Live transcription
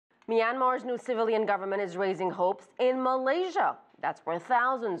Myanmar's new civilian government is raising hopes in Malaysia. That's where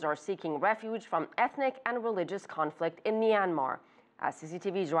thousands are seeking refuge from ethnic and religious conflict in Myanmar. As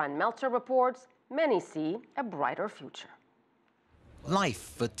CCTV's Rian Maelzer reports, many see a brighter future.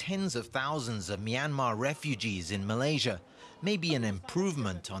 Life for tens of thousands of Myanmar refugees in Malaysia may be an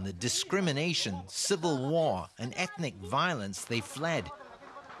improvement on the discrimination, civil war and ethnic violence they fled.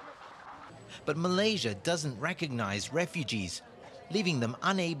 But Malaysia doesn't recognize refugees, leaving them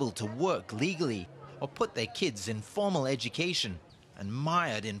unable to work legally or put their kids in formal education and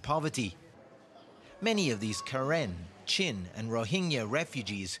mired in poverty. Many of these Karen, Chin and Rohingya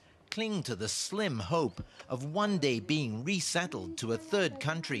refugees cling to the slim hope of one day being resettled to a third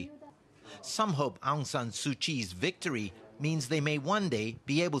country. Some hope Aung San Suu Kyi's victory means they may one day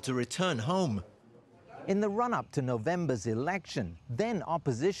be able to return home. In the run-up to November's election, then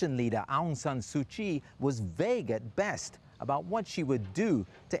opposition leader Aung San Suu Kyi was vague at best about what she would do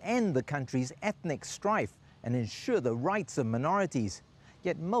to end the country's ethnic strife and ensure the rights of minorities.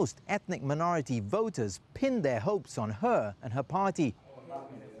 Yet most ethnic minority voters pinned their hopes on her and her party.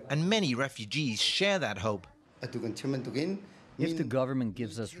 And many refugees share that hope. If the government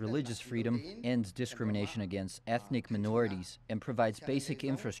gives us religious freedom, ends discrimination against ethnic minorities, and provides basic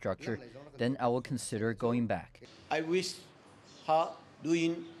infrastructure, then I will consider going back. I wish her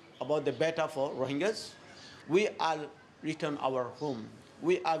doing about the better for Rohingyas. We are return our home.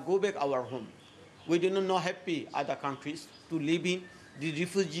 We are go back our home. We do not know happy other countries to live in the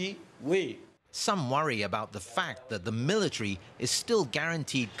refugee way. Some worry about the fact that the military is still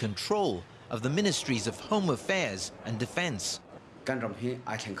guaranteed control of the ministries of Home Affairs and Defense.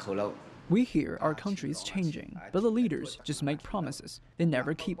 We hear our country is changing, but the leaders just make promises. They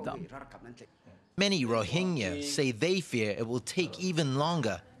never keep them. Many Rohingya say they fear it will take even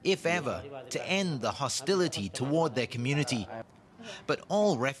longer, if ever, to end the hostility toward their community. But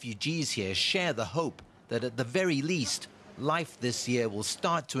all refugees here share the hope that at the very least, life this year will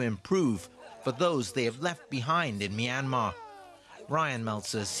start to improve for those they have left behind in Myanmar. Rian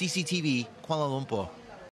Maelzer, CCTV, Kuala Lumpur.